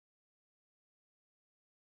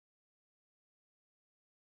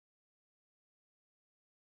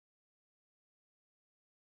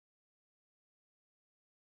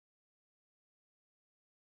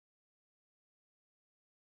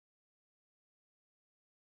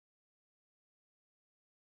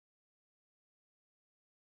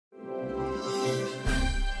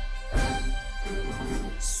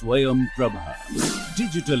Swayam Prabha.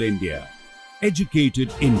 Digital India.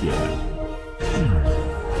 Educated India.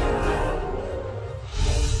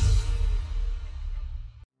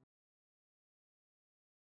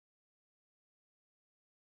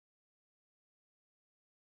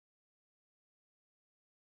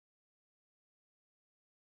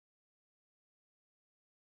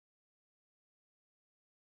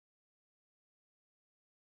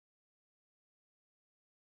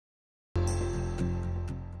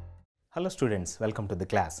 Hello students, welcome to the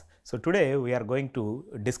class. So today we are going to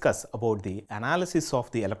discuss about the analysis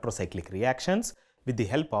of the electrocyclic reactions with the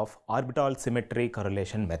help of orbital symmetry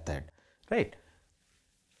correlation method, right?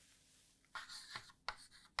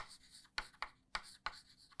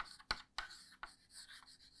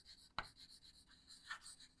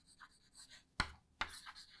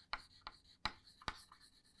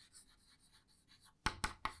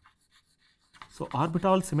 So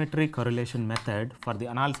orbital symmetry correlation method for the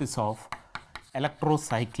analysis of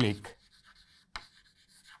electrocyclic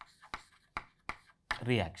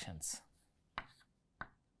reactions.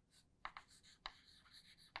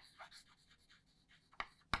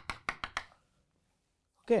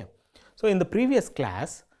 Okay, so in the previous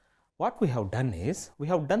class, what we have done is we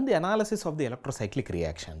have done the analysis of the electrocyclic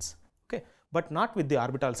reactions, okay, but not with the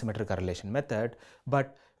orbital symmetry correlation method,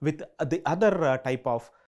 but with the other type of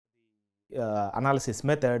analysis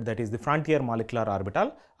method, that is the frontier molecular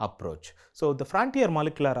orbital approach. So the frontier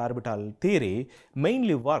molecular orbital theory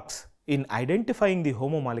mainly works in identifying the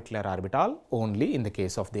homomolecular orbital only in the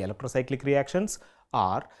case of the electrocyclic reactions,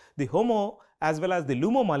 or the homo as well as the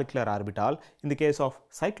lumomolecular orbital in the case of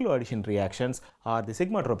cycloaddition reactions or the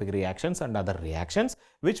sigmatropic reactions and other reactions,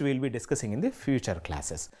 which we will be discussing in the future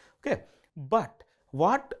classes. Okay, but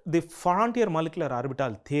what the frontier molecular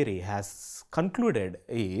orbital theory has concluded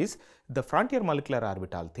is the frontier molecular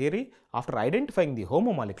orbital theory, after identifying the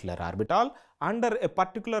homomolecular orbital under a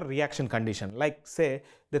particular reaction condition, like say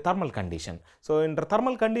the thermal condition. So in the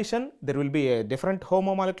thermal condition there will be a different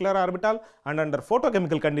homomolecular orbital, and under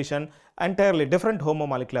photochemical condition entirely different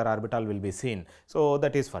homomolecular orbital will be seen. So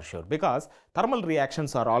that is for sure, because thermal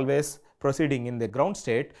reactions are always proceeding in the ground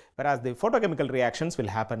state, whereas the photochemical reactions will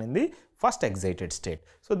happen in the first excited state.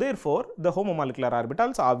 So therefore the homomolecular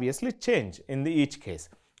orbitals obviously change in each case.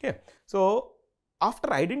 Okay, so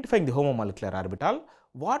after identifying the homomolecular orbital,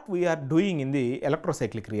 what we are doing in the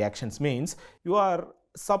electrocyclic reactions means you are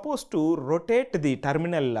supposed to rotate the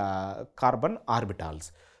terminal carbon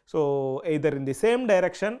orbitals. So either in the same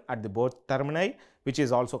direction at the both termini, which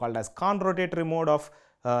is also called as conrotatory mode of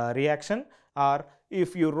reaction, or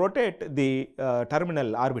if you rotate the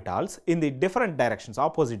terminal orbitals in the different directions,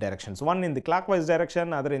 opposite directions, one in the clockwise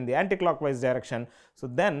direction, other in the anti-clockwise direction, so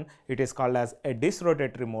then it is called as a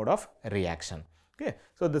disrotatory mode of reaction. Okay,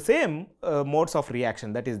 so the same modes of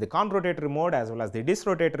reaction, that is the conrotatory mode as well as the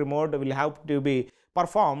disrotatory mode, will have to be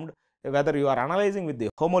performed whether you are analyzing with the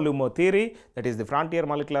homo-lumo theory, that is the frontier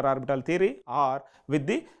molecular orbital theory, or with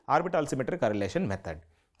the orbital symmetry correlation method.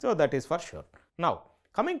 So that is for sure. Now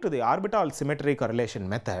coming to the orbital symmetry correlation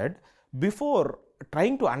method, before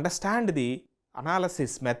trying to understand the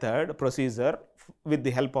analysis method procedure with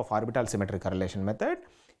the help of orbital symmetry correlation method,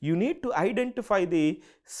 you need to identify the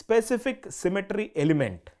specific symmetry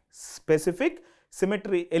element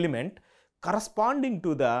corresponding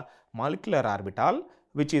to the molecular orbital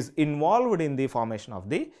which is involved in the formation of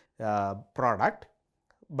the product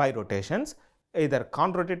by rotations, either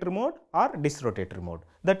conrotatory mode or disrotatory mode.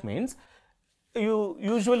 That means you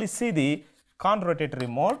usually see the conrotatory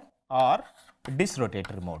mode or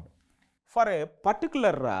disrotatory mode. For a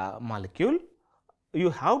particular molecule, you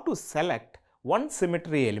have to select one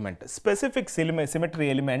symmetry element, specific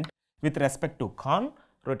symmetry element with respect to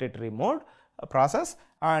conrotatory mode process,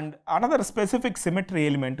 and another specific symmetry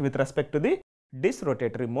element with respect to the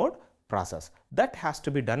disrotatory mode process. That has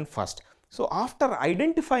to be done first. So after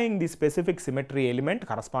identifying the specific symmetry element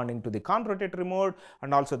corresponding to the conrotatory mode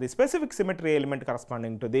and also the specific symmetry element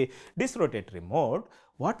corresponding to the disrotatory mode,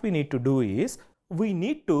 what we need to do is we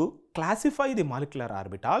need to classify the molecular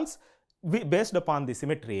orbitals based upon the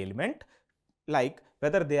symmetry element, like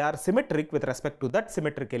whether they are symmetric with respect to that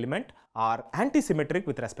symmetric element or anti-symmetric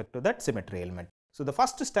with respect to that symmetry element. So the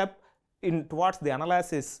first step towards the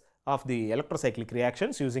analysis of the electrocyclic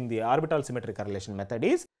reactions using the orbital symmetry correlation method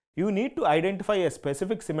is you need to identify a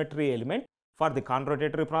specific symmetry element for the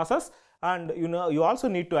conrotatory process, and you also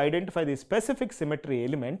need to identify the specific symmetry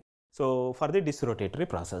element so for the disrotatory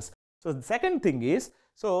process. So the second thing is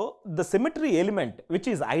So the symmetry element which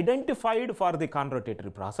is identified for the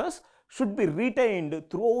conrotatory process should be retained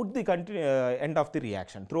throughout the end of the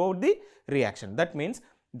reaction, That means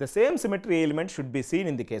the same symmetry element should be seen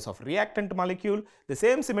in the case of reactant molecule. The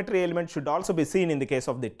same symmetry element should also be seen in the case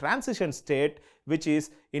of the transition state, which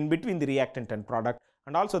is in between the reactant and product,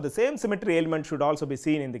 and also the same symmetry element should also be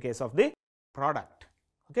seen in the case of the product.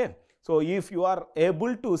 Okay. So if you are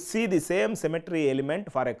able to see the same symmetry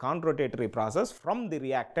element for a conrotatory process from the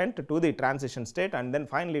reactant to the transition state and then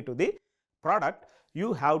finally to the product,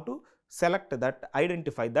 you have to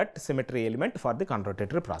identify that symmetry element for the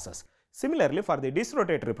conrotatory process. Similarly, for the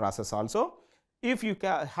disrotatory process also, if you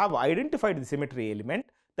have identified the symmetry element,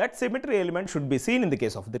 that symmetry element should be seen in the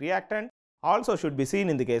case of the reactant, also should be seen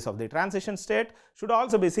in the case of the transition state, should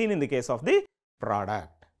also be seen in the case of the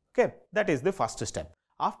product. Okay, that is the first step.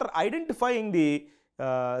 After identifying the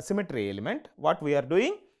symmetry element, what we are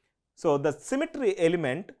doing? So the symmetry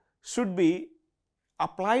element should be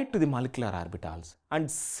applied to the molecular orbitals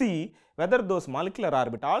and see whether those molecular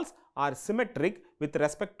orbitals are symmetric with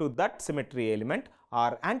respect to that symmetry element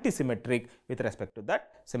or antisymmetric with respect to that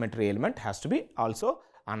symmetry element has to be also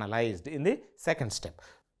analyzed in the second step.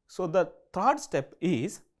 So the third step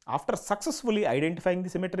is, after successfully identifying the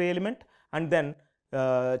symmetry element and then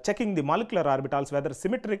checking the molecular orbitals whether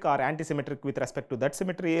symmetric or antisymmetric with respect to that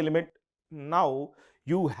symmetry element, now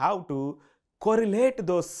you have to correlate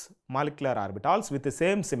those molecular orbitals with the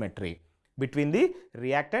same symmetry between the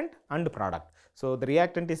reactant and product. So the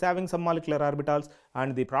reactant is having some molecular orbitals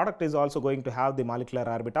and the product is also going to have the molecular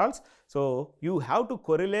orbitals. So you have to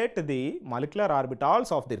correlate the molecular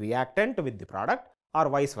orbitals of the reactant with the product or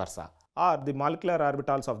vice versa, or the molecular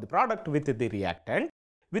orbitals of the product with the reactant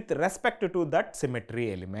with respect to that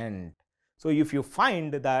symmetry element. So if you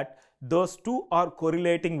find that those two are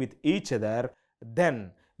correlating with each other,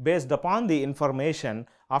 then based upon the information,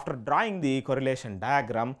 after drawing the correlation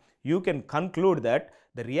diagram, you can conclude that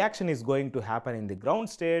the reaction is going to happen in the ground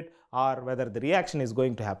state or whether the reaction is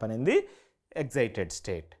going to happen in the excited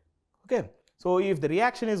state. Okay. So if the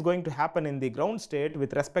reaction is going to happen in the ground state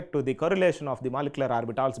with respect to the correlation of the molecular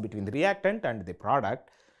orbitals between the reactant and the product,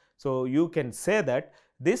 so you can say that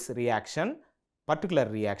this particular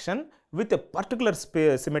reaction with a particular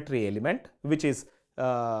symmetry element, which is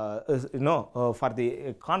for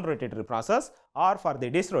the conrotatory process or for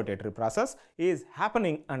the disrotatory process, is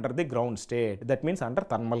happening under the ground state, that means under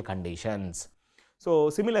thermal conditions.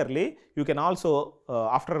 So similarly, you can also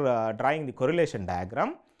after drawing the correlation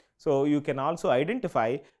diagram, so you can also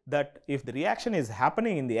identify that if the reaction is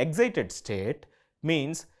happening in the excited state,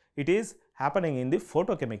 means it is happening in the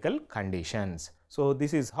photochemical conditions. So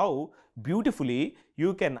this is how beautifully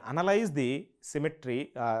you can analyze the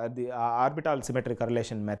symmetry, the orbital symmetry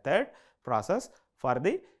correlation method process for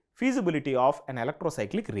the feasibility of an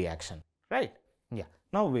electrocyclic reaction, right? Yeah.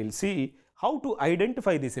 Now we will see how to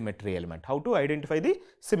identify the symmetry element.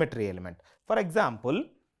 For example,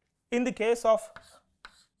 in the case of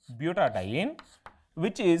butadiene,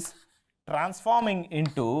 which is transforming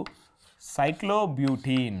into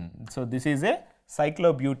cyclobutene. So this is a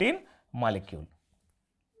cyclobutene molecule.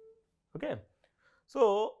 Okay.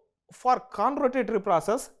 So for conrotatory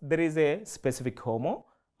process, there is a specific HOMO,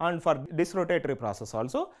 and for disrotatory process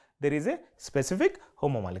also there is a specific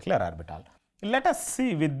homomolecular orbital. Let us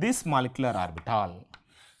see with this molecular orbital.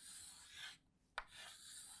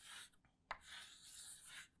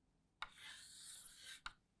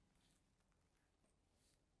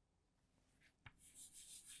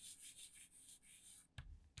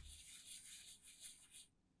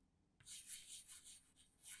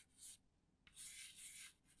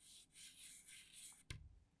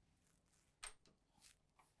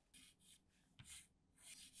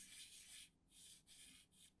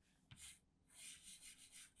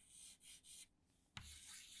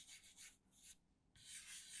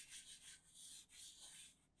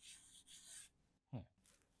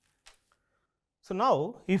 So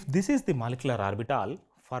now if this is the molecular orbital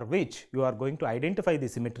for which you are going to identify the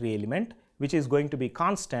symmetry element, which is going to be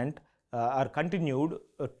constant or continued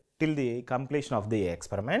till the completion of the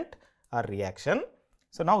experiment or reaction.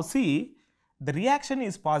 So now see, the reaction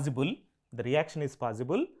is possible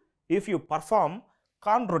if you perform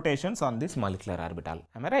conrotations on this molecular orbital.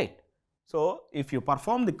 Am I right? So if you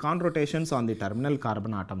perform the conrotations on the terminal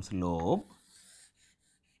carbon atoms lobe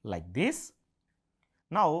like this,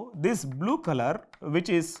 now this blue color, which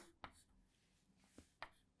is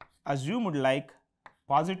assumed like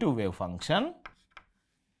positive wave function,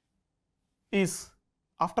 is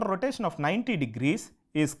after rotation of 90 degrees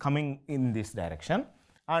is coming in this direction,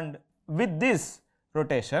 and with this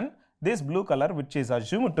rotation this blue color, which is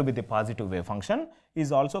assumed to be the positive wave function,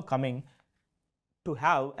 is also coming to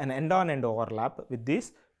have an end-on-end overlap with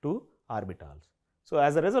these two orbitals. So,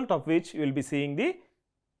 as a result of which you will be seeing the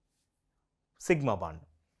sigma bond,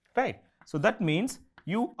 right. So, that means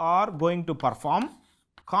you are going to perform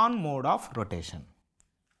Kahn mode of rotation.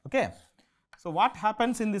 Okay. So, what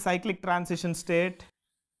happens in the cyclic transition state?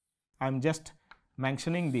 I am just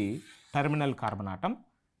mentioning the terminal carbon atom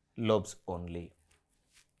lobes only.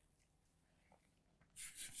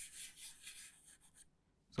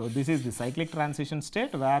 So, this is the cyclic transition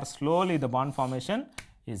state where slowly the bond formation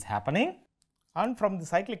is happening, and from the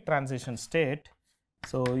cyclic transition state,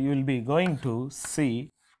 so you will be going to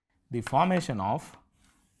see the formation of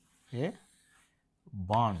a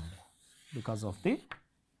bond because of the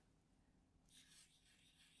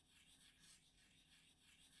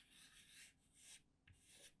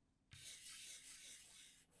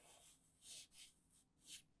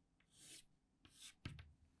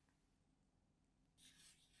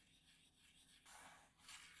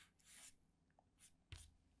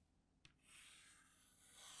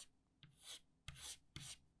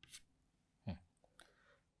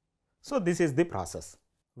So, this is the process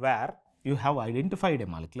where you have identified a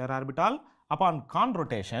molecular orbital. Upon Kahn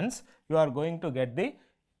rotations, you are going to get the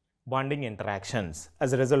bonding interactions,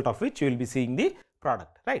 as a result of which you will be seeing the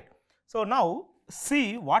product, right. So, now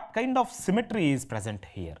see what kind of symmetry is present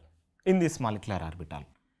here in this molecular orbital.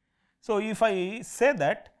 So, if I say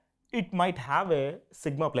that it might have a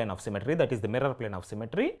sigma plane of symmetry, that is the mirror plane of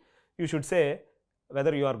symmetry, you should say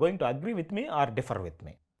whether you are going to agree with me or differ with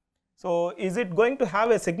me. So, is it going to have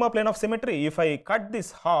a sigma plane of symmetry? If I cut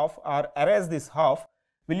this half or erase this half,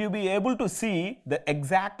 will you be able to see the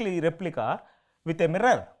exactly replica with a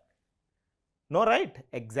mirror? No, right?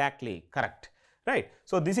 Exactly, correct, right.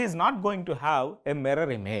 So, this is not going to have a mirror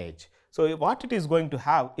image. So, what it is going to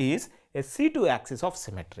have is a C2 axis of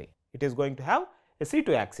symmetry. It is going to have a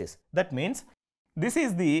C2 axis. That means this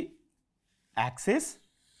is the axis,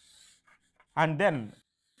 and then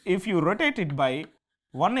if you rotate it by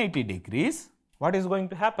 180 degrees, what is going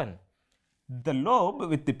to happen? The lobe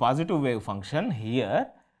with the positive wave function here,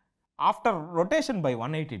 after rotation by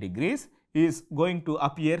 180 degrees, is going to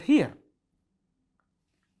appear here,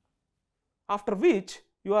 after which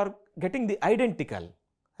you are getting the identical,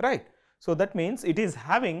 right. So, that means it is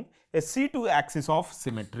having a C2 axis of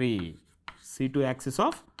symmetry, C2 axis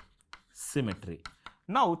of symmetry.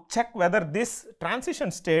 Now, check whether this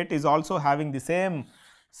transition state is also having the same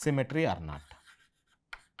symmetry or not.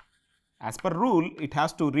 As per rule, it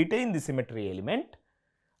has to retain the symmetry element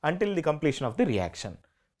until the completion of the reaction.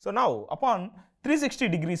 So, now upon 360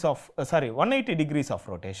 degrees of 180 degrees of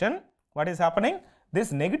rotation, what is happening?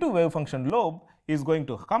 This negative wave function lobe is going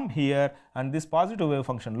to come here, and this positive wave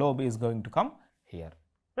function lobe is going to come here,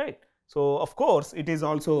 right. So, of course, it is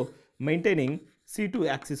also maintaining C2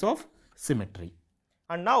 axis of symmetry.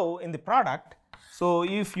 And now in the product, so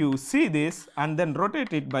if you see this and then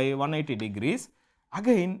rotate it by 180 degrees,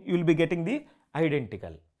 again you will be getting the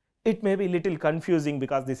identical. It may be little confusing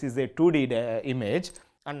because this is a 2D image,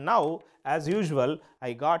 and now as usual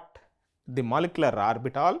I got the molecular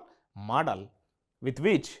orbital model with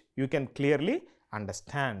which you can clearly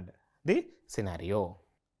understand the scenario.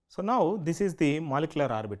 So, now this is the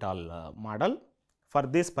molecular orbital model for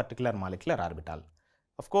this particular molecular orbital.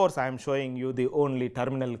 Of course, I am showing you the only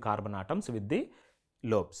terminal carbon atoms with the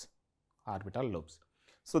lobes, orbital lobes.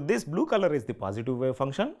 So, this blue color is the positive wave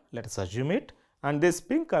function, let us assume it, and this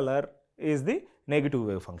pink color is the negative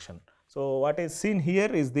wave function. So, what is seen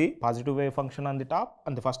here is the positive wave function on the top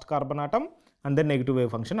on the first carbon atom, and then negative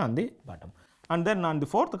wave function on the bottom, and then on the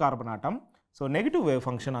fourth carbon atom, so negative wave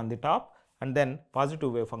function on the top and then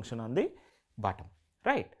positive wave function on the bottom,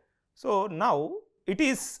 right. So, now it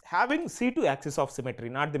is having C2 axis of symmetry,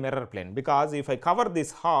 not the mirror plane, because if I cover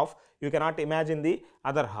this half, you cannot imagine the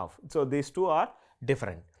other half. So, these two are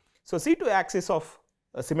different. So, C2 axis of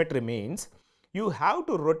symmetry means you have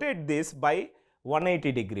to rotate this by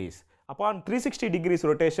 180 degrees. Upon 360 degrees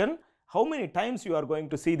rotation, how many times you are going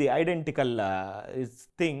to see the identical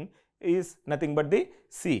thing is nothing but the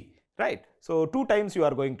C, right. So, 2 times you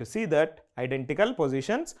are going to see that identical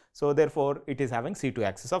positions. So, therefore, it is having C2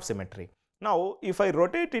 axis of symmetry. Now, if I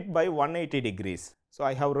rotate it by 180 degrees, so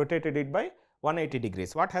I have rotated it by 180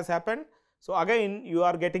 degrees, what has happened? So, again you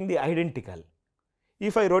are getting the identical.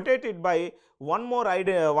 If I rotate it by one more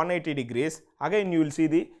 180 degrees, again you will see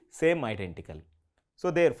the same identical. So,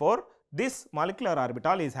 therefore, this molecular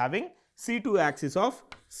orbital is having C2 axis of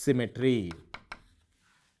symmetry.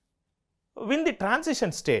 In the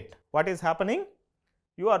transition state, what is happening?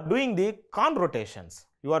 You are doing the Kahn rotations,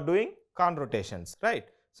 right.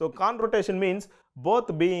 So con rotation means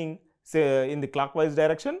both being say in the clockwise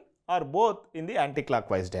direction or both in the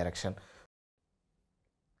anti-clockwise direction.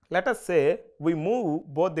 Let us say we move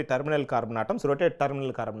both the terminal carbon atoms, rotate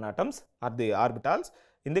terminal carbon atoms or the orbitals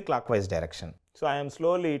in the clockwise direction. So I am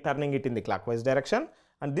slowly turning it in the clockwise direction,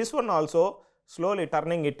 and this one also slowly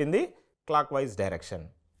turning it in the clockwise direction.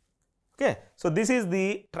 Okay. So this is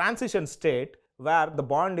the transition state where the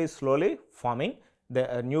bond is slowly forming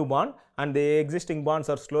the new bond and the existing bonds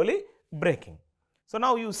are slowly breaking. So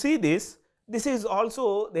now you see this is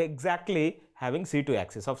also exactly having C2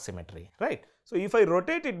 axis of symmetry, right. So if I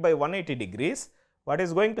rotate it by 180 degrees, what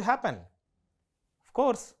is going to happen? Of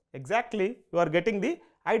course, exactly you are getting the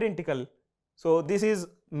identical. So this is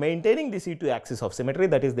maintaining the C2 axis of symmetry,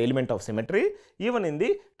 that is the element of symmetry even in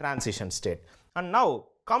the transition state. And now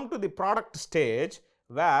come to the product stage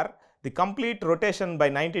where the complete rotation by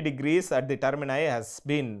 90 degrees at the termini has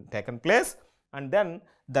been taken place, and then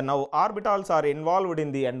the now orbitals are involved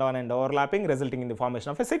in the end-on end overlapping, resulting in the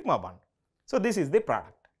formation of a sigma bond. So this is the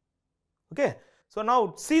product. Okay. So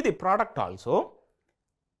now see the product also.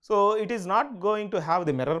 So it is not going to have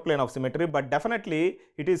the mirror plane of symmetry, but definitely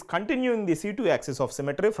it is continuing the C2 axis of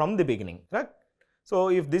symmetry from the beginning, right. So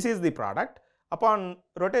if this is the product, upon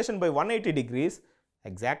rotation by 180 degrees,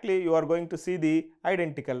 exactly you are going to see the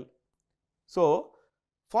identical. So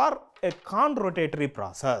for a con-rotatory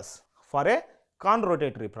process,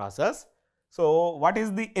 so what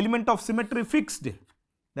is the element of symmetry fixed?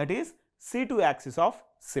 That is C2 axis of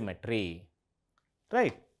symmetry,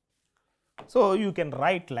 right. So you can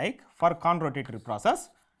write like for con-rotatory process,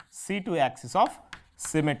 C2 axis of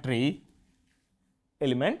symmetry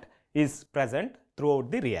element is present throughout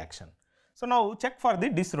the reaction. So now check for the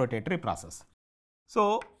disrotatory process.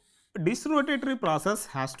 So disrotatory process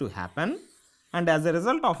has to happen, and as a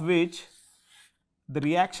result of which the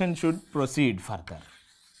reaction should proceed further.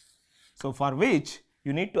 So for which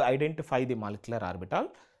you need to identify the molecular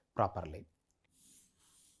orbital properly.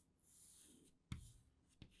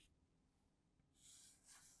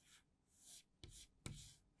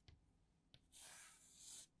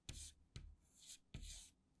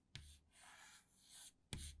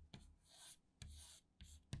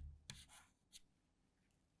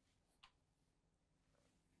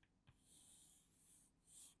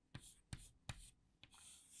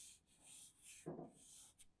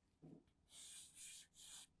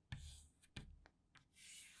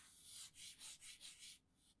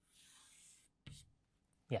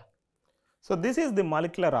 Yeah. So this is the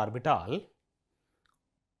molecular orbital.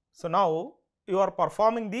 So now you are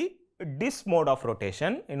performing the dis mode of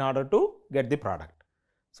rotation in order to get the product.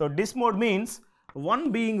 So dis mode means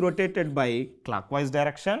one being rotated by clockwise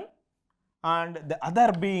direction and the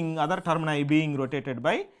other termini being rotated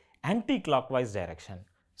by anti-clockwise direction.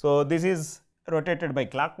 So this is rotated by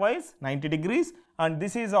clockwise 90 degrees and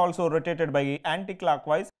this is also rotated by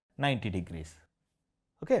anti-clockwise 90 degrees.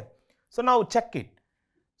 Okay. So now check it.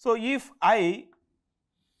 So if I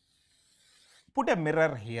put a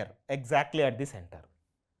mirror here exactly at the center,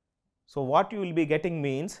 so what you will be getting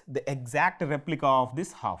means the exact replica of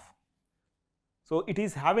this half. So it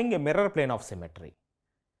is having a mirror plane of symmetry.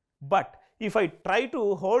 But if I try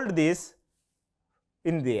to hold this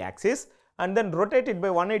in the axis and then rotate it by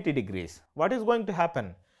 180 degrees, what is going to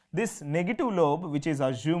happen? This negative lobe, which is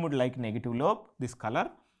assumed like negative lobe, this color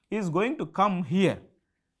is going to come here,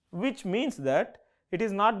 which means that it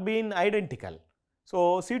is not being identical.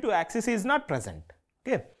 So C2 axis is not present.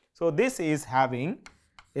 Okay. So this is having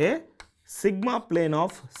a sigma plane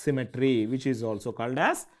of symmetry, which is also called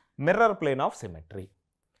as mirror plane of symmetry.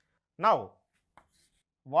 Now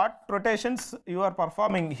what rotations you are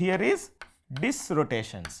performing here is dis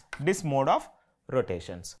rotations, dis mode of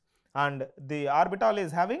rotations, and the orbital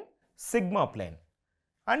is having sigma plane.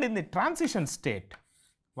 And in the transition state,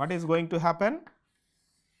 what is going to happen?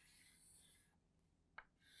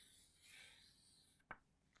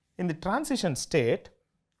 In the transition state,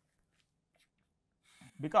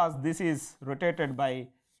 because this is rotated by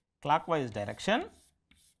clockwise direction,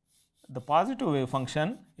 the positive wave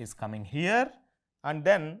function is coming here, and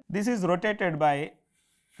then this is rotated by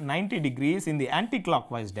 90 degrees in the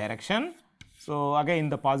anti-clockwise direction. So again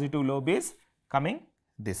the positive lobe is coming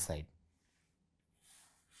this side.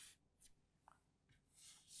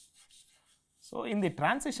 So in the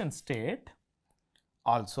transition state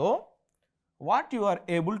also, what you are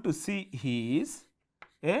able to see is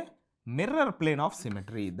a mirror plane of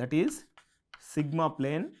symmetry, that is sigma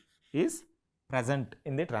plane is present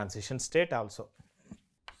in the transition state also.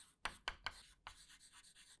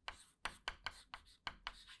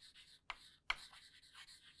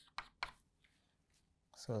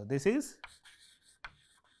 So this is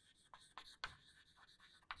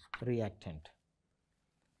reactant.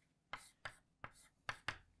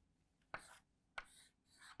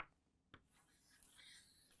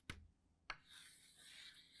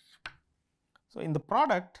 So, in the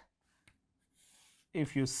product,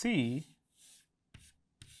 if you see,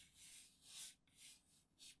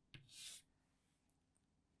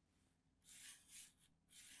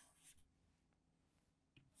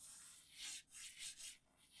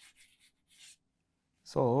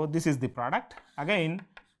 so this is the product. Again,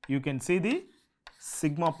 you can see the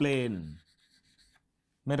sigma plane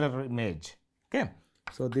mirror image. Okay.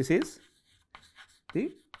 So, this is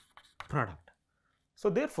the product. So,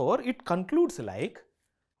 therefore, it concludes like,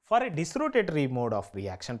 for a disrotatory mode of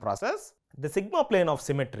reaction process, the sigma plane of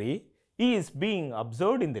symmetry is being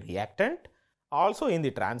observed in the reactant, also in the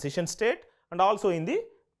transition state and also in the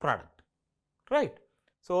product, right.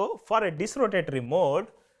 So, for a disrotatory mode,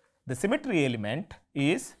 the symmetry element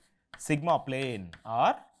is sigma plane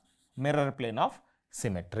or mirror plane of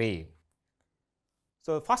symmetry.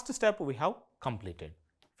 So, first step we have completed.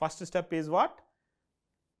 First step is what?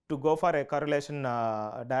 To go for a correlation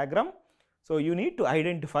diagram. So, you need to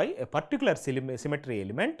identify a particular symmetry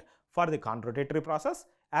element for the conrotatory process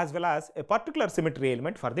as well as a particular symmetry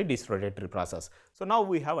element for the disrotatory process. So, now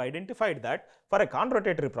we have identified that for a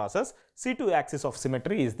conrotatory process, C2 axis of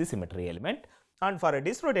symmetry is the symmetry element, and for a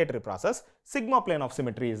disrotatory process, sigma plane of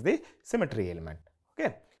symmetry is the symmetry element.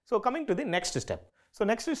 Okay. So, coming to the next step. So,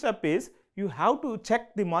 next step is you have to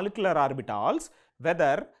check the molecular orbitals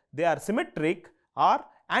whether they are symmetric or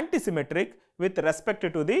antisymmetric with respect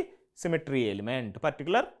to the symmetry element,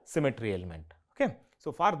 particular symmetry element. Okay.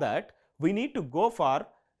 So, for that we need to go for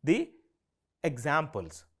the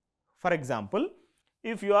examples. For example,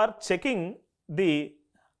 if you are checking the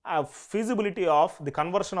feasibility of the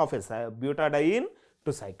conversion of a butadiene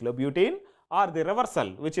to cyclobutene, or the reversal,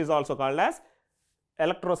 which is also called as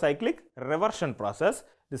electrocyclic reversion process,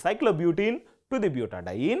 the cyclobutene to the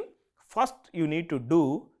butadiene, first you need to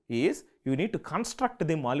do is you need to construct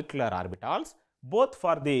the molecular orbitals both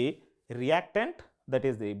for the reactant, that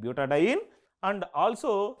is the butadiene, and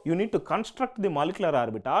also you need to construct the molecular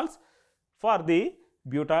orbitals for the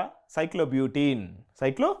cyclobutene.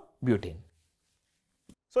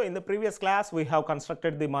 So, in the previous class we have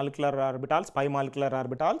constructed the molecular orbitals, pi molecular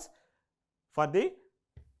orbitals for the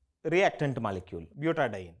reactant molecule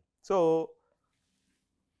butadiene. So,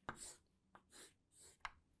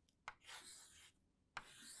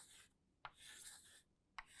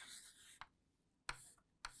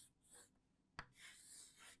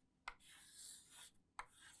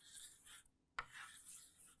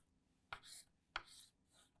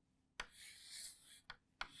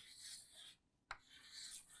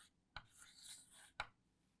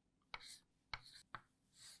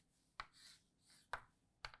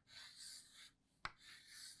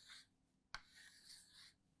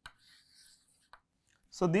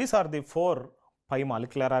 so these are the 4 pi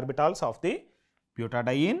molecular orbitals of the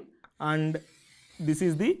butadiene, and this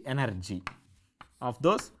is the energy of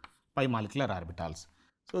those pi molecular orbitals.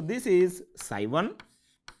 So, this is psi 1,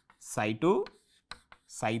 psi 2,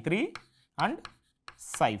 psi 3 and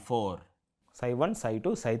psi 4. Psi 1, psi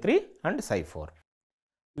 2, psi 3 and psi 4.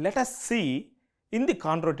 Let us see in the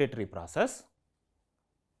conrotatory process,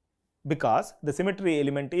 because the symmetry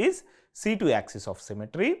element is C2 axis of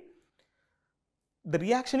symmetry, the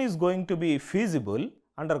reaction is going to be feasible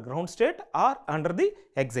under ground state or under the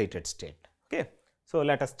excited state. Okay. So,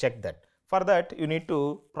 let us check that. For that you need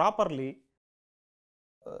to properly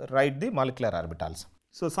write the molecular orbitals.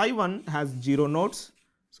 So, psi 1 has 0 nodes.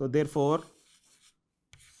 So, therefore,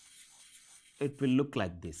 it will look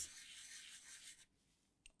like this.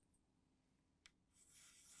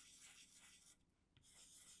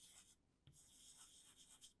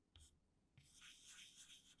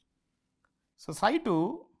 So, psi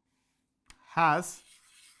 2 has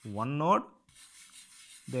 1 node,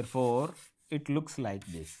 therefore, it looks like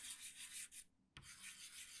this.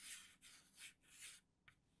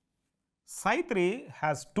 Psi 3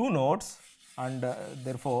 has 2 nodes and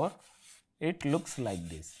therefore, it looks like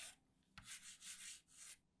this.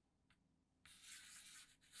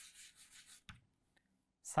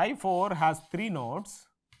 Psi 4 has 3 nodes.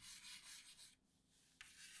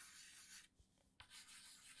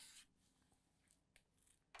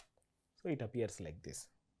 So, it appears like this.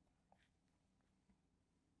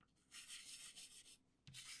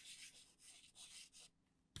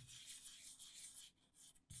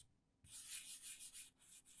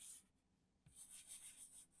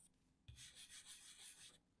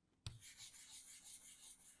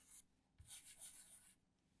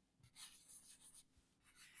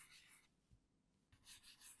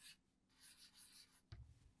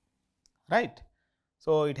 right?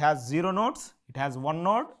 So it has 0 nodes, it has 1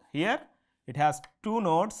 node here, it has 2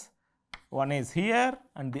 nodes, one is here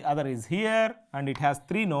and the other is here, and it has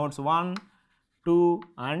 3 nodes, 1, 2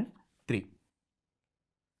 and 3.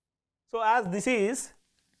 So as this is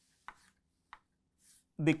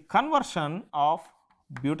the conversion of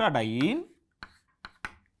butadiene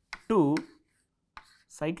to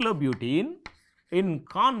cyclobutene in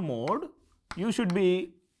con mode, you should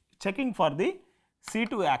be checking for the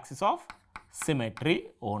C2 axis of symmetry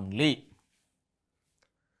only.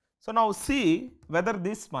 So now see whether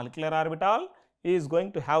this molecular orbital is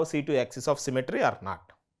going to have C2 axis of symmetry or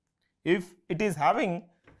not. If it is having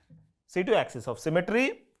C2 axis of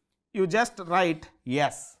symmetry, you just write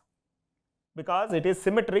yes, because it is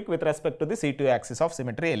symmetric with respect to the C2 axis of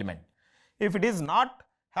symmetry element. If it is not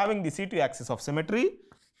having the C2 axis of symmetry,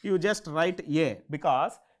 you just write A,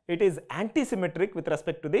 because it is anti-symmetric with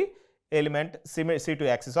respect to the element C2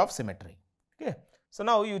 axis of symmetry. Okay. So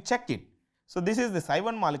now you check it. So this is the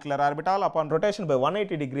Psi1 molecular orbital upon rotation by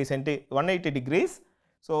 180 degrees.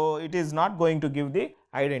 So it is not going to give the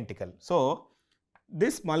identical. So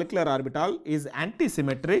this molecular orbital is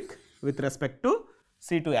anti-symmetric with respect to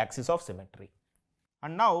C2 axis of symmetry.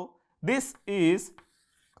 And now this is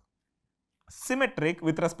symmetric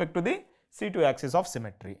with respect to the C2 axis of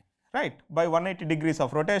symmetry, right? By 180 degrees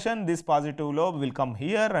of rotation, this positive lobe will come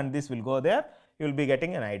here and this will go there. You will be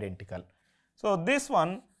getting an identical. So this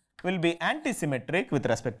one will be anti-symmetric with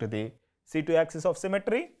respect to the C2 axis of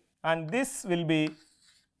symmetry, and this will be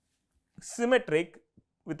symmetric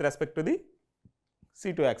with respect to the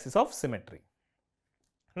C2 axis of symmetry.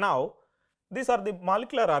 Now these are the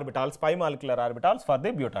molecular orbitals, pi molecular orbitals for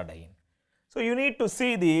the butadiene. So you need to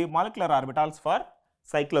see the molecular orbitals for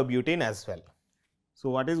cyclobutene as well. So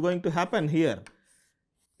what is going to happen here?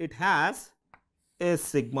 It has a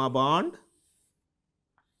sigma bond,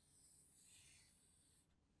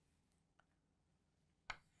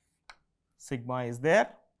 sigma is there,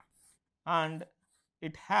 and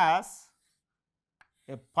it has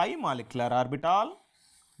a pi molecular orbital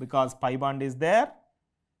because pi bond is there,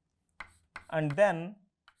 and then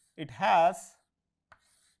it has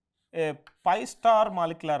a pi star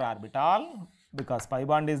molecular orbital because pi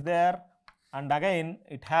bond is there, and again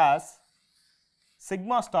it has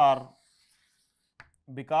sigma star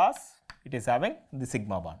because it is having the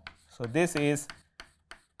sigma bond. So this is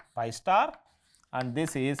pi star and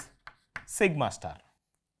this is sigma star.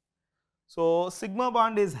 So sigma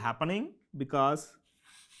bond is happening because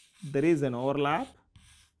there is an overlap,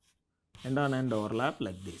 end on end overlap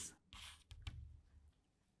like this,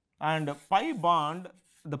 and pi bond,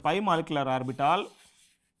 the pi molecular orbital,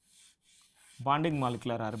 bonding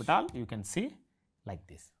molecular orbital, you can see like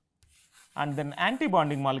this, and then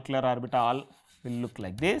anti-bonding molecular orbital will look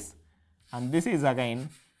like this, and this is again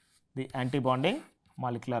the anti-bonding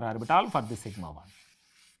molecular orbital for the sigma bond.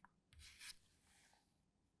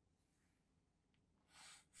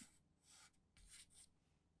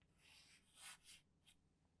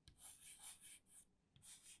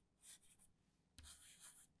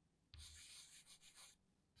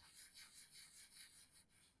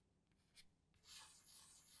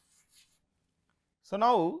 So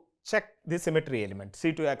now check the symmetry element,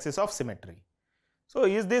 C2 axis of symmetry. So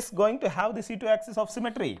is this going to have the C2 axis of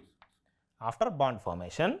symmetry? After bond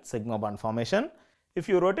formation, sigma bond formation, if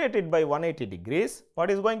you rotate it by 180 degrees, what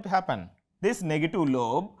is going to happen? This negative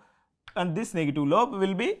lobe and this negative lobe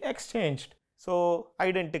will be exchanged. So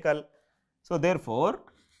identical. So therefore,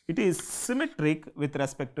 it is symmetric with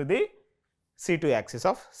respect to the C2 axis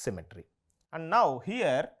of symmetry. And now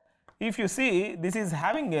here, if you see, this is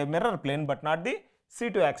having a mirror plane but not the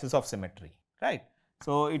C2 axis of symmetry, right?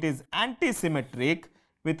 So it is anti-symmetric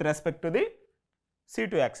with respect to the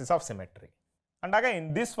C2 axis of symmetry. And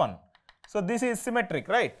again this one, so this is symmetric,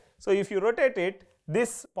 right? So if you rotate it,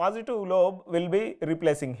 this positive lobe will be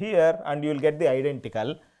replacing here and you will get the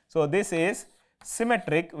identical. So this is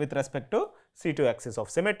symmetric with respect to C2 axis of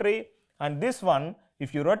symmetry, and this one,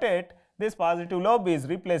 if you rotate, this positive lobe is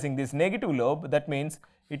replacing this negative lobe, that means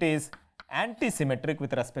it is anti-symmetric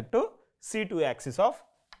with respect to C2 axis of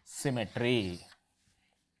symmetry.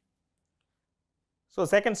 So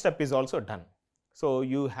second step is also done. So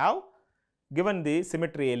you have given the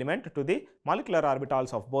symmetry element to the molecular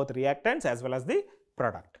orbitals of both reactants as well as the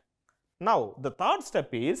product. Now the third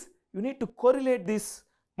step is you need to correlate these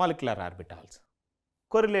molecular orbitals,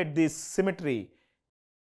 correlate this symmetry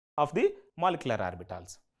of the molecular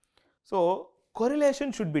orbitals. So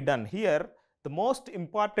correlation should be done here. The most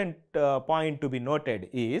important point to be noted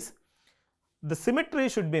is the symmetry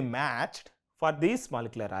should be matched for these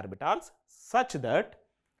molecular orbitals such that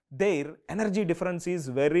their energy difference is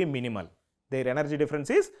very minimal. Their energy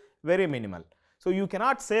difference is very minimal. So you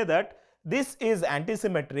cannot say that this is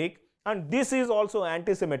antisymmetric and this is also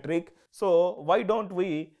antisymmetric. So why don't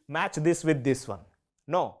we match this with this one?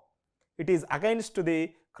 No, it is against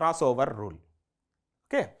the crossover rule.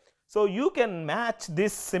 Okay. So you can match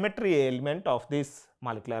this symmetry element of this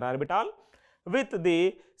molecular orbital with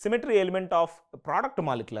the symmetry element of product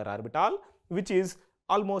molecular orbital, which is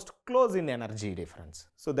almost close in energy difference.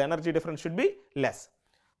 So the energy difference should be less.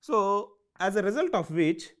 So as a result of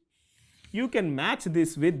which you can match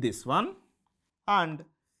this with this one, and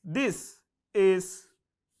this is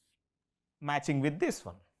matching with this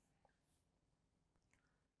one.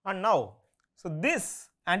 And now, so this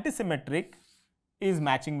antisymmetric is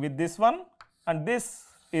matching with this one and this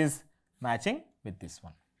is matching with this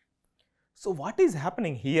one. So what is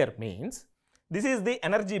happening here means, this is the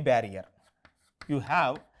energy barrier. You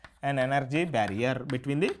have an energy barrier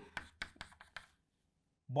between the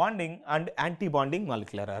bonding and anti-bonding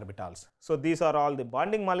molecular orbitals. So these are all the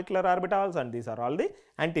bonding molecular orbitals and these are all the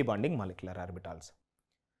anti-bonding molecular orbitals.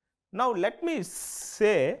 Now let me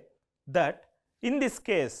say that in this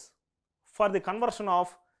case, for the conversion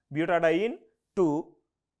of butadiene to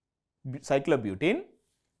cyclobutene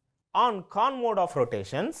on Kohn mode of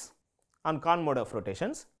rotations,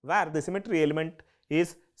 where the symmetry element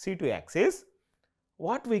is C2 axis,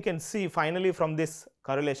 what we can see finally from this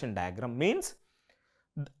correlation diagram means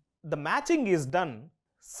the matching is done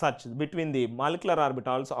such between the molecular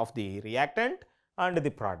orbitals of the reactant and the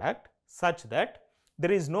product such that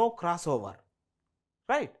there is no crossover,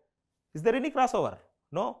 right? Is there any crossover?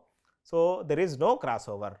 No. So there is no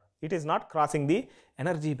crossover. It is not crossing the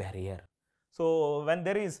energy barrier. So when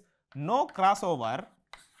there is no crossover,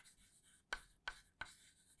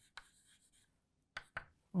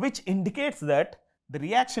 which indicates that the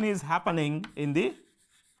reaction is happening in the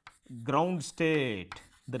ground state.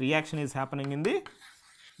 The reaction is happening in the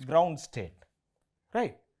ground state,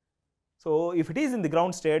 right? So if it is in the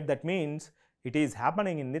ground state, that means it is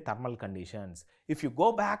happening in the thermal conditions. If you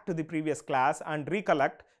go back to the previous class and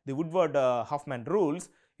recollect the Woodward-Hoffmann rules,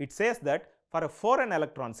 it says that for a 4n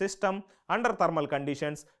electron system under thermal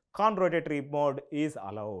conditions, Kohn rotatory mode is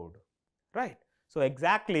allowed, right? So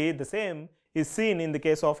exactly the same is seen in the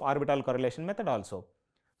case of orbital correlation method also.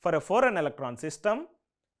 For a 4n electron system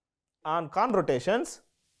on Kohn rotations,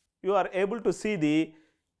 you are able to see the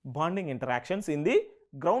bonding interactions in the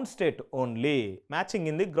ground state only, matching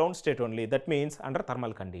in the ground state only, that means under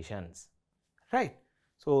thermal conditions, right?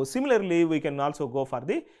 So similarly, we can also go for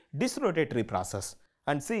the disrotatory process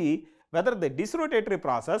and see whether the disrotatory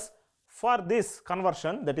process for this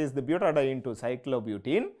conversion, that is the butadiene to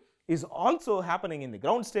cyclobutene, is also happening in the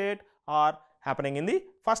ground state or happening in the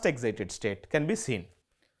first excited state can be seen.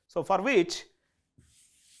 So for which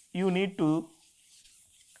you need to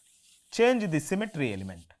change the symmetry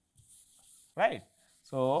element, right?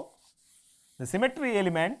 So the symmetry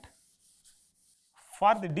element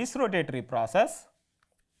for the disrotatory process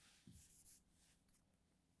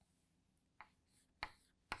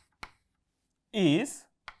is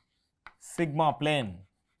sigma plane.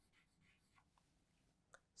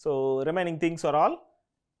 So remaining things are all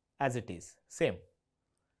as it is, same.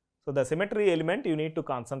 So the symmetry element you need to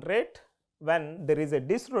concentrate when there is a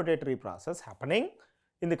disrotatory process happening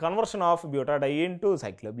in the conversion of butadiene to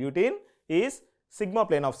cyclobutene is sigma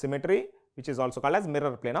plane of symmetry, which is also called as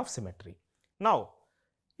mirror plane of symmetry. Now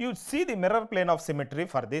you see the mirror plane of symmetry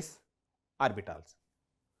for these orbitals.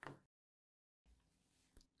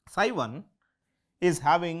 Psi1 is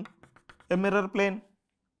having a mirror plane.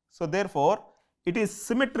 So therefore it is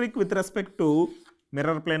symmetric with respect to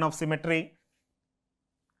mirror plane of symmetry,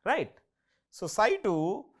 right? So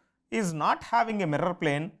Psi2 is not having a mirror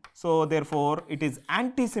plane, so therefore it is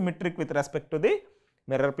anti-symmetric with respect to the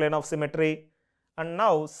mirror plane of symmetry. And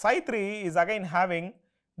now Psi3 is again having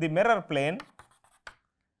the mirror plane,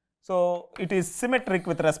 so it is symmetric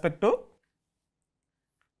with respect to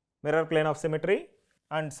mirror plane of symmetry,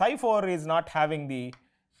 and Psi4 is not having the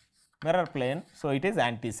mirror plane, so it is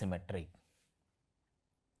anti-symmetric,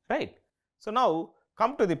 right? So now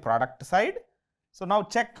come to the product side. So now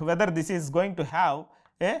check whether this is going to have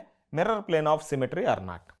a mirror plane of symmetry or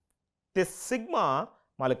not. This sigma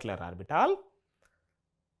molecular orbital,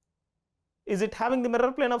 is it having the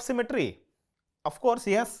mirror plane of symmetry? Of course,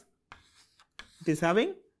 yes, it is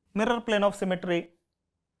having mirror plane of symmetry.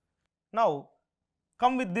 Now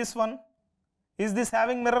come with this one. Is this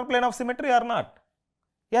having mirror plane of symmetry or not?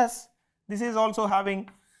 Yes, this is also having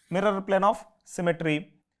mirror plane of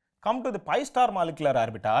symmetry. Come to the pi star molecular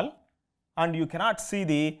orbital and you cannot see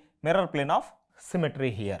the mirror plane of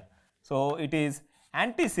symmetry here. So it is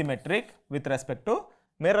anti-symmetric with respect to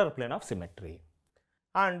mirror plane of symmetry.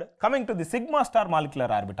 And coming to the sigma star molecular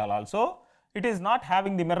orbital also, it is not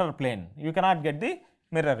having the mirror plane. You cannot get the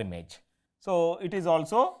mirror image. So, it is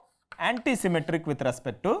also anti-symmetric with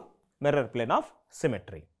respect to mirror plane of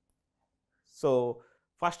symmetry. So,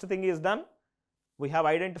 first thing is done. We have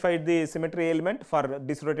identified the symmetry element for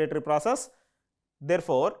this rotatory process.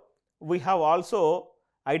 Therefore, we have also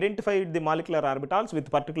identified the molecular orbitals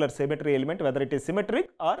with particular symmetry element, whether it is symmetric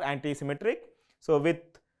or anti-symmetric. So, with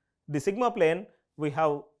the sigma plane, we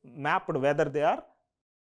have mapped whether they are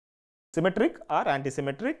symmetric or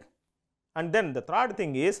anti-symmetric. And then the third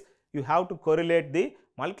thing is, you have to correlate the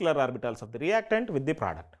molecular orbitals of the reactant with the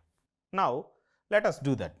product. Now, let us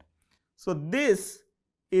do that. So, this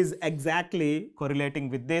is exactly correlating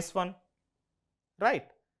with this one, right?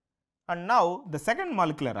 And now, the second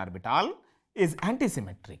molecular orbital is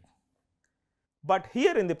anti-symmetric, but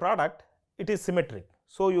here in the product it is symmetric.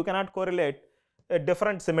 So, you cannot correlate a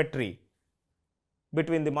different symmetry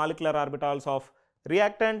between the molecular orbitals of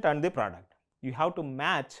reactant and the product. You have to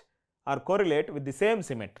match or correlate with the same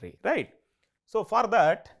symmetry, right? So, for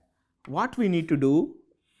that, what we need to do,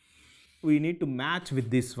 we need to match with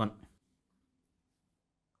this one.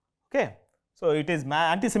 Okay. So, it is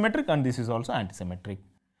anti-symmetric and this is also anti-symmetric.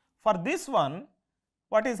 For this one,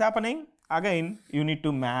 what is happening? Again, you need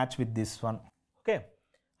to match with this one. Okay.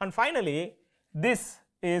 And finally, this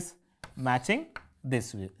is matching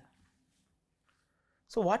this way.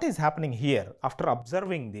 So, what is happening here? After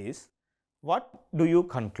observing this, what do you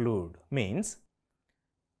conclude? Means,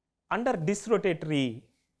 under this rotatory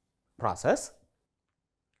process,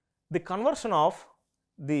 the conversion of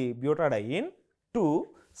the butadiene to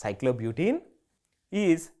cyclobutene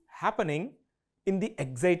is happening in the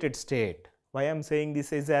excited state. Why I am saying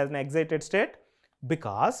this is as an excited state?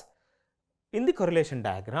 Because in the correlation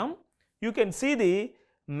diagram, you can see the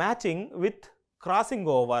matching with crossing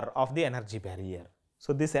over of the energy barrier.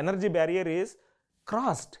 So, this energy barrier is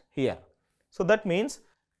crossed here. So, that means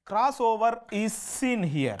crossover is seen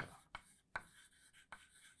here,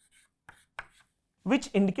 which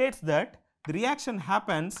indicates that the reaction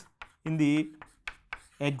happens in the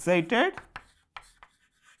excited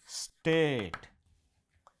state.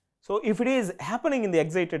 So, if it is happening in the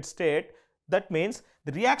excited state, that means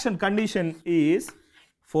the reaction condition is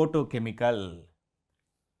photochemical.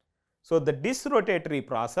 So, the disrotatory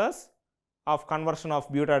process of conversion of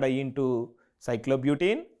butadiene to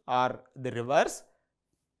cyclobutene or the reverse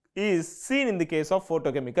is seen in the case of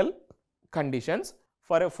photochemical conditions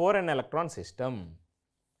for a 4n electron system.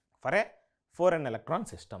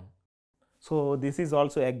 So, this is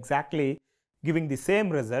also exactly giving the same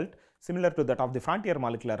result similar to that of the frontier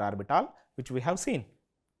molecular orbital which we have seen.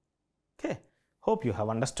 Okay. Hope you have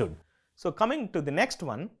understood. So, coming to the next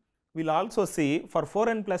one, we will also see for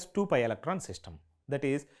 4n plus 2 pi electron system, that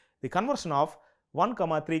is the conversion of 1,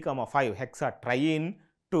 3, 5 hexatriene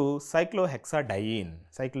to cyclohexadiene.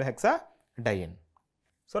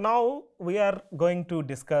 So, now we are going to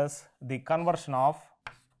discuss the conversion of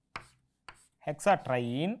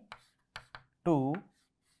hexatriene to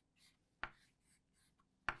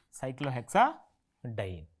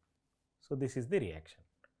cyclohexadiene. So, this is the reaction.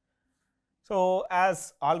 So,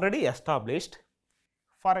 as already established,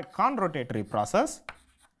 for a conrotatory process,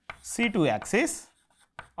 C2 axis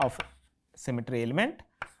of symmetry element,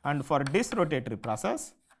 and for disrotatory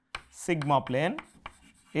process, sigma plane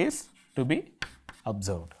is to be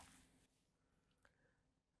observed.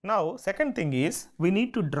 Now, second thing is, we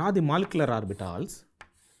need to draw the molecular orbitals,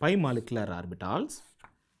 pi molecular orbitals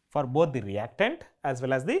for both the reactant as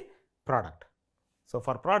well as the product. So,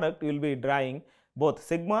 for product, you will be drawing both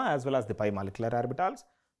sigma as well as the pi molecular orbitals.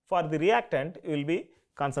 For the reactant, you will be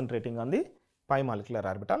concentrating on the pi molecular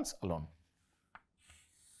orbitals alone.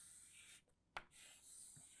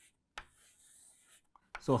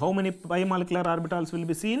 So, how many pi molecular orbitals will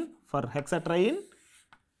be seen for hexatriene?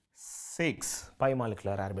 6 pi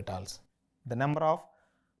molecular orbitals. The number of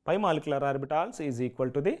pi molecular orbitals is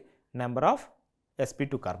equal to the number of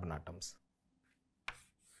sp2 carbon atoms.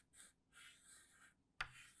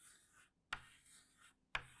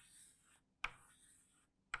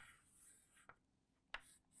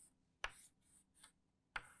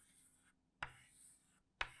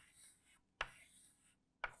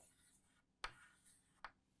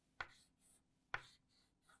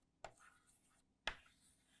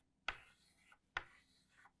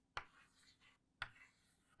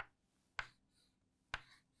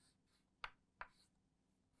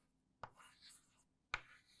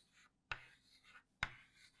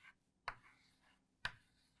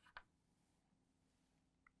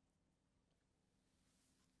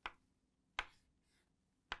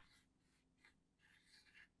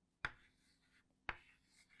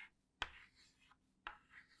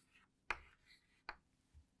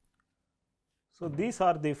 So, these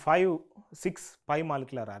are the 6 pi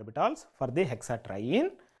molecular orbitals for the hexatriene,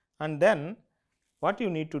 and then what you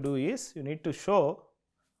need to do is you need to show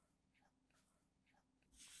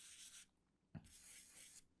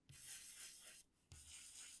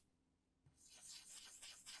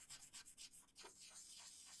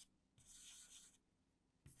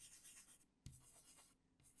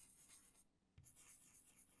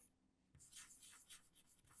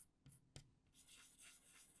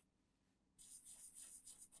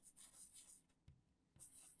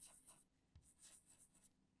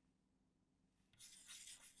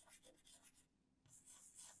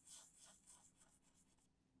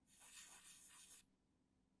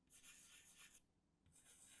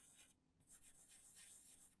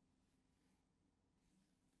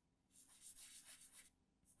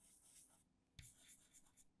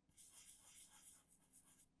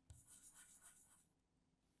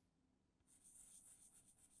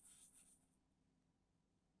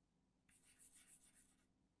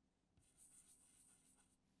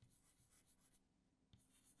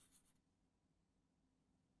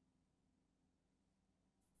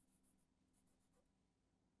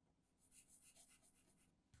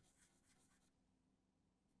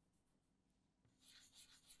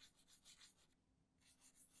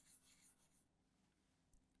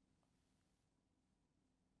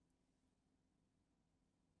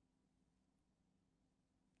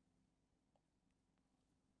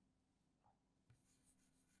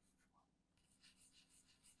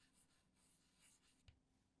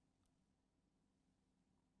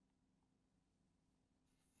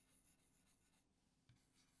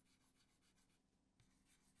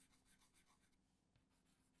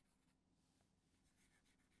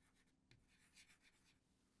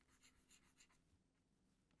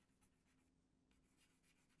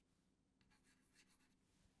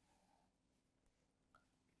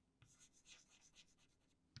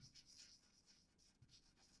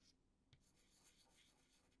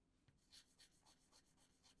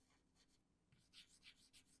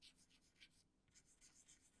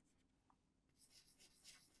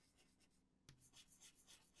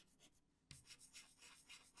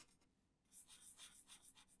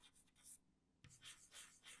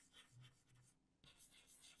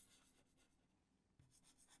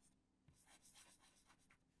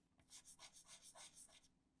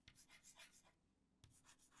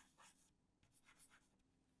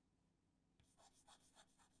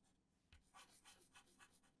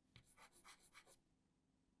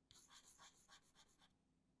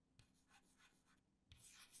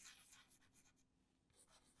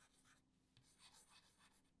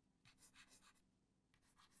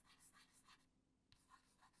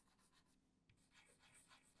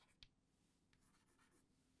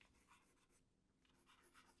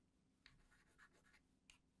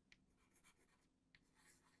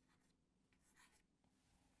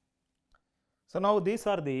So, now these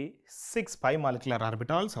are the 6 pi molecular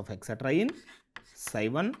orbitals of hexatriene: psi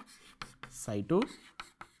 1, psi 2,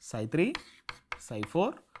 psi 3, psi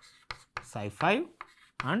 4, psi 5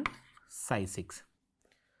 and psi 6.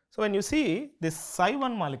 So, when you see this psi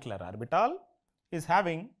 1 molecular orbital is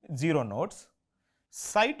having 0 nodes,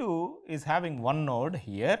 psi 2 is having 1 node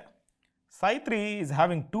here, psi 3 is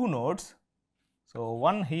having 2 nodes. So,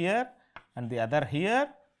 one here and the other here.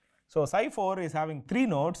 So, psi 4 is having 3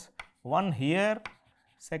 nodes, one here,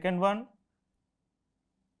 second one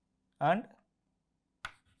and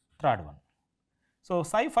third one. So,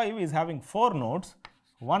 psi 5 is having 4 nodes,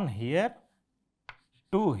 one here,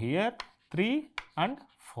 2 here, 3 and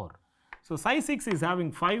 4. So, psi 6 is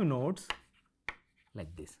having 5 nodes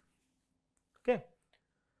like this. Okay.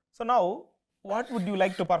 So, now what would you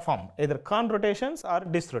like to perform? Either con rotations or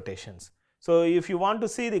dis rotations. So, if you want to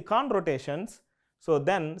see the con rotations, so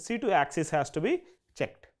then C2 axis has to be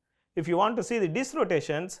checked. If you want to see the dis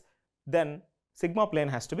rotations, then sigma plane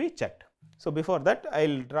has to be checked. So, before that I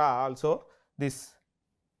will draw also this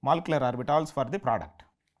molecular orbitals for the product.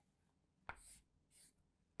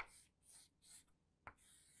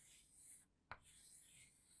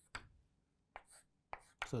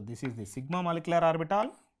 So, this is the sigma molecular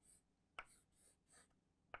orbital.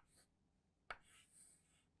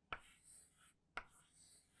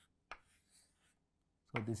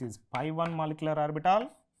 So, this is pi 1 molecular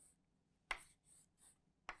orbital.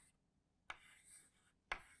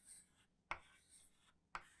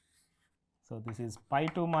 So, this is pi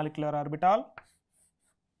 2 molecular orbital.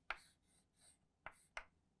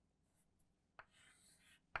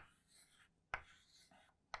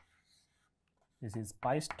 This is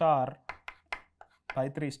pi 3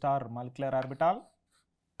 star molecular orbital.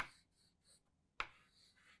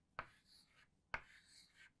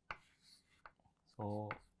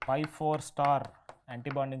 pi 4 star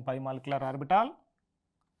antibonding pi molecular orbital,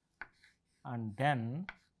 and then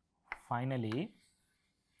finally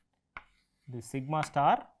the sigma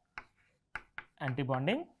star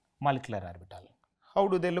antibonding molecular orbital. How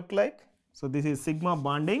do they look like? So, this is sigma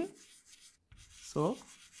bonding, so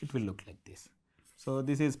it will look like this. So,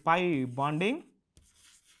 this is pi bonding,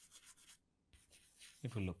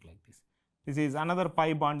 it will look like this. This is another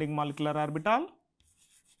pi bonding molecular orbital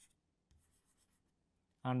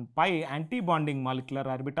and pi anti-bonding molecular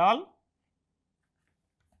orbital,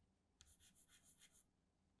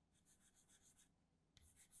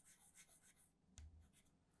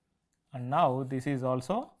 and now this is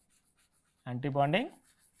also anti-bonding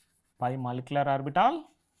pi molecular orbital,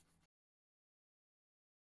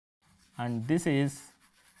 and this is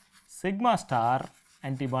sigma star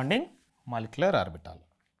anti-bonding molecular orbital.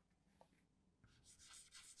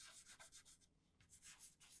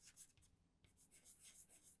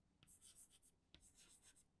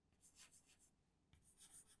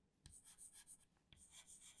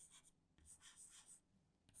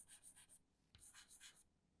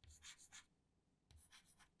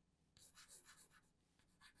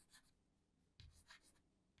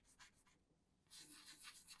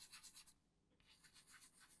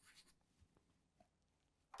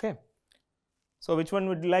 Okay. So, which one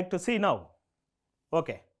would you like to see now?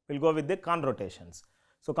 Okay, we will go with the conrotations.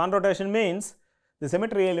 So, conrotation means the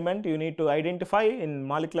symmetry element you need to identify in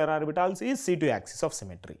molecular orbitals is C2 axis of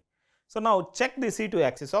symmetry. So, now check the C2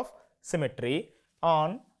 axis of symmetry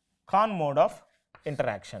on con mode of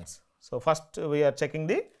interactions. So, first we are checking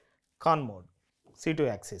the con mode C2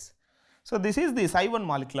 axis. So, this is the psi 1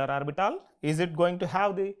 molecular orbital. Is it going to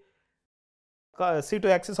have the C2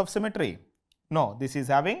 axis of symmetry? No, this is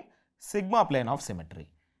having sigma plane of symmetry.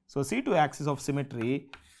 So, C2 axis of symmetry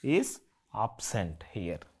is absent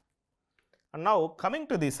here. And now coming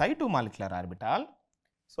to the psi 2 molecular orbital.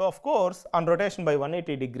 So, of course, on rotation by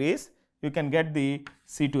 180 degrees you can get the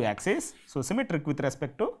C2 axis. So, symmetric with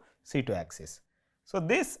respect to C2 axis. So,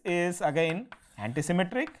 this is again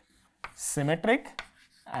antisymmetric, symmetric,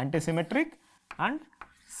 antisymmetric and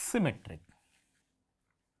symmetric,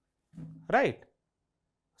 right.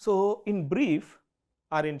 So, in brief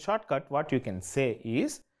or in shortcut what you can say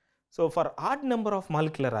is, so for odd number of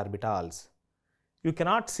molecular orbitals you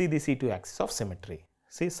cannot see the C2 axis of symmetry.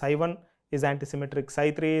 See, psi 1 is antisymmetric, psi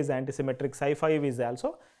 3 is antisymmetric, psi 5 is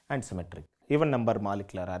also antisymmetric. Even number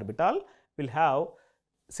molecular orbital will have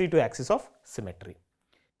C2 axis of symmetry.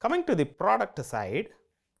 Coming to the product side,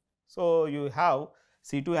 so you have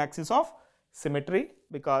C2 axis of symmetry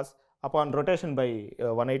because upon rotation by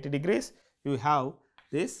 180 degrees you have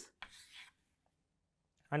this,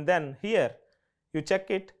 and then here you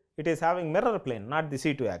check it, it is having mirror plane, not the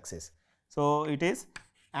C2 axis. So, it is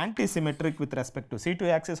antisymmetric with respect to C2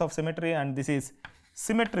 axis of symmetry, and this is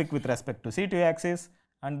symmetric with respect to C2 axis,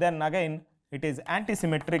 and then again it is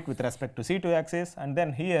antisymmetric with respect to C2 axis, and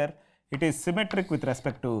then here it is symmetric with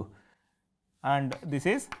respect to, and this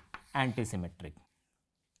is antisymmetric.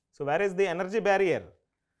 So, where is the energy barrier?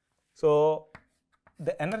 So,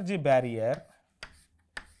 the energy barrier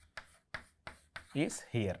is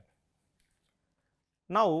here.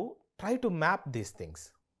 Now, try to map these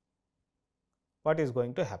things. What is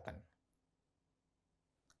going to happen?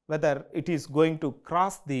 Whether it is going to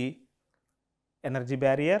cross the energy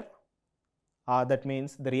barrier, that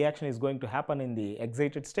means the reaction is going to happen in the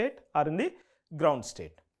excited state or in the ground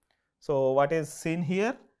state. So, what is seen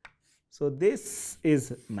here? So, this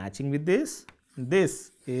is matching with this,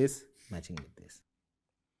 this is matching with this.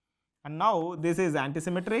 And now this is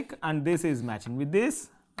antisymmetric and this is matching with this,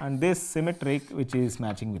 and this symmetric which is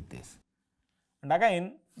matching with this, and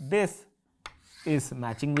again this is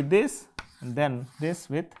matching with this, and then this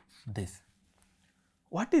with this.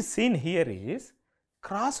 What is seen here is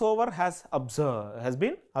crossover has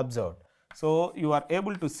been observed. So, you are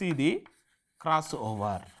able to see the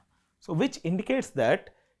crossover. So, which indicates that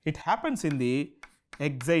it happens in the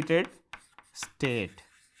excited state.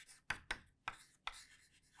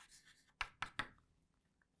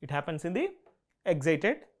 It happens in the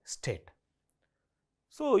excited state.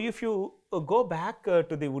 So, if you go back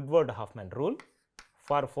to the Woodward-Hoffmann rule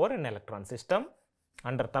for 4n electron system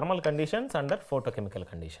under thermal conditions, under photochemical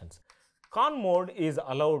conditions, con mode is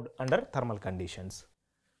allowed under thermal conditions.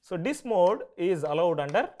 So, dis mode is allowed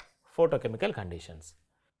under photochemical conditions.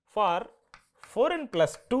 For 4n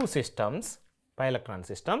plus 2 systems, pi electron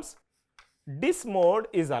systems, dis mode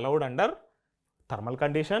is allowed under thermal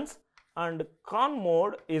conditions and con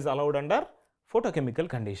mode is allowed under photochemical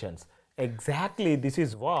conditions. Exactly, this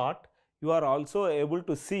is what you are also able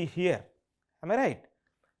to see here. Am I right?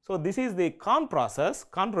 So, this is the con process,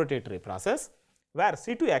 con rotatory process, where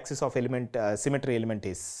C2 axis of element symmetry element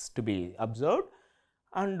is to be observed,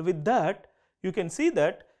 and with that you can see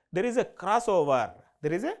that there is a crossover,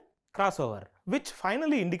 which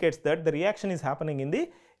finally indicates that the reaction is happening in the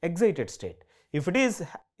excited state. If it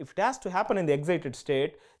has to happen in the excited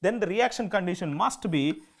state, then the reaction condition must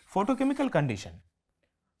be photochemical condition.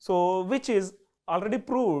 So, which is already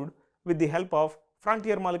proved with the help of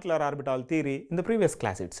frontier molecular orbital theory in the previous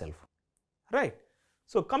class itself, right.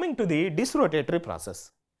 So, coming to the disrotatory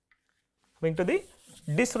process,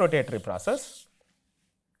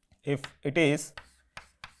 if it is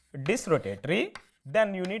disrotatory,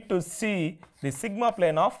 then you need to see the sigma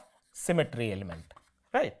plane of symmetry element,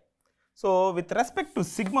 right. So, with respect to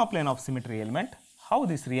sigma plane of symmetry element, how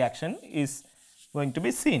this reaction is going to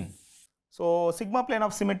be seen. So, sigma plane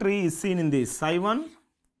of symmetry is seen in the psi 1,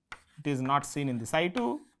 it is not seen in the psi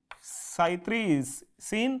 2, psi 3 is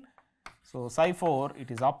seen, so psi 4 it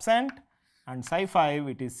is absent, and psi 5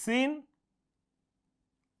 it is seen,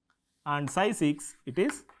 and psi 6 it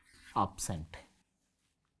is absent.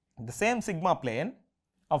 The same sigma plane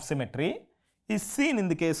of symmetry is seen in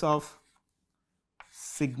the case of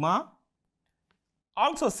sigma,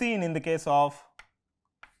 also seen in the case of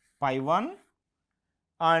pi 1,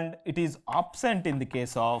 and it is absent in the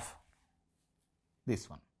case of this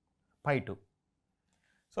one, pi 2.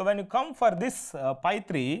 So, when you come for this pi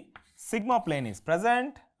 3, sigma plane is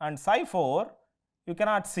present, and psi 4 you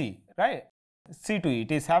cannot see, right. C2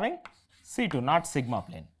 it is having C2, not sigma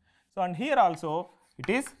plane. So, and here also it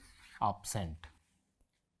is absent.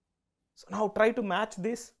 So, now try to match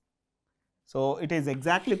this. So, it is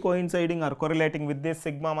exactly coinciding or correlating with this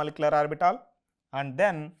sigma molecular orbital, and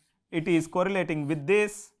then it is correlating with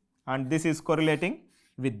this, and this is correlating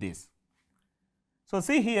with this. So,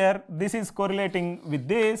 see here, this is correlating with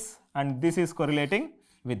this, and this is correlating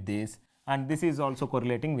with this, and this is also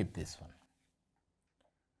correlating with this one.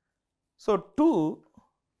 So,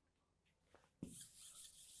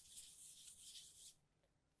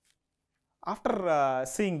 after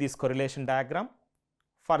seeing this correlation diagram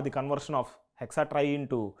for the conversion of hexatriene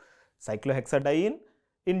to cyclohexadiene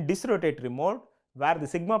in disrotatory mode, where the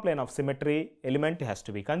sigma plane of symmetry element has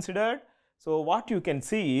to be considered. So, what you can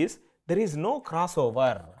see is there is no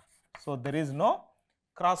crossover. So, there is no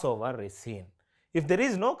crossover is seen. If there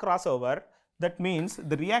is no crossover, that means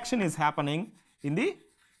the reaction is happening in the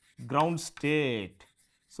ground state.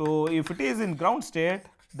 So, if it is in ground state,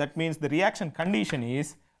 that means the reaction condition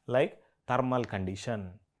is like thermal condition.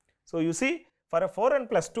 So, you see, for a 4n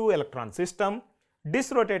plus 2 electron system,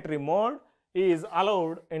 disrotatory mode is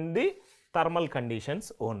allowed in the thermal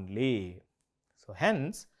conditions only. So,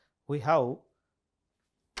 hence we have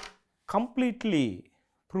completely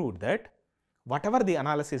proved that whatever the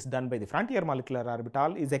analysis done by the frontier molecular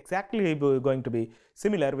orbital is exactly going to be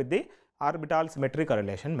similar with the orbital symmetry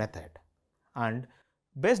correlation method. And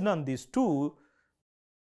based on these two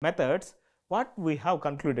methods, what we have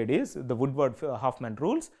concluded is the Woodward-Hoffman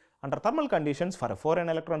rules. Under thermal conditions for a 4n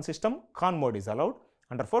electron system, con mode is allowed.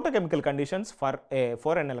 Under photochemical conditions for a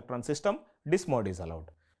 4n electron system, dis mode is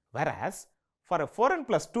allowed. Whereas, for a 4n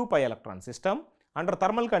plus 2 pi electron system, under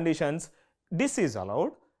thermal conditions, dis is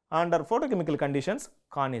allowed. Under photochemical conditions,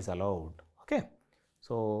 con is allowed. Okay.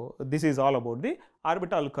 So, this is all about the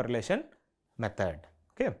orbital correlation method.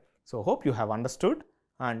 Okay. So, hope you have understood,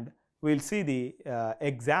 and we will see the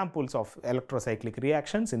examples of electrocyclic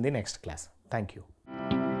reactions in the next class. Thank you.